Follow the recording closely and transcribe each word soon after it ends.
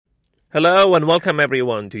Hello and welcome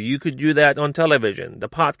everyone to You Could Do That on Television, the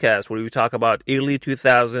podcast where we talk about early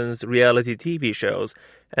 2000s reality TV shows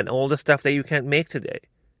and all the stuff that you can't make today.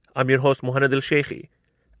 I'm your host, Mohanad Al-Sheikhi,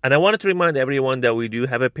 and I wanted to remind everyone that we do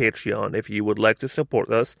have a Patreon if you would like to support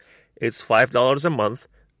us. It's $5 a month.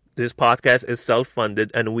 This podcast is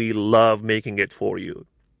self-funded and we love making it for you.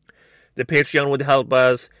 The Patreon would help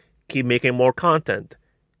us keep making more content,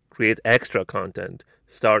 create extra content,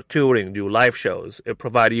 start touring, do live shows,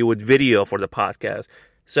 provide you with video for the podcast.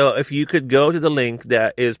 So if you could go to the link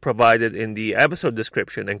that is provided in the episode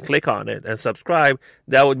description and click on it and subscribe,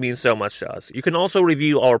 that would mean so much to us. You can also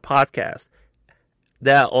review our podcast.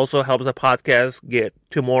 That also helps the podcast get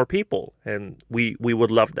to more people, and we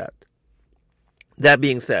would love that. That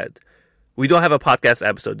being said, we don't have a podcast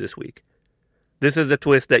episode this week. This is a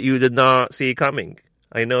twist that you did not see coming.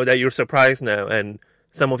 I know that you're surprised now, and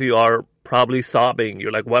some of you are probably sobbing.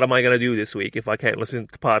 You're like, what am I going to do this week if I can't listen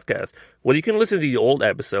to the podcast? Well, you can listen to the old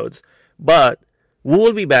episodes, but we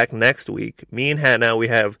will be back next week. Me and Hannah, we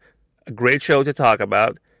have a great show to talk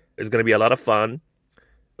about. It's going to be a lot of fun.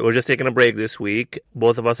 We're just taking a break this week.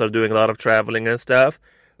 Both of us are doing a lot of traveling and stuff.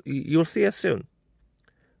 You'll see us soon.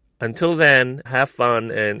 Until then, have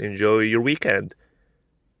fun and enjoy your weekend.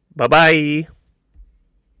 Bye-bye.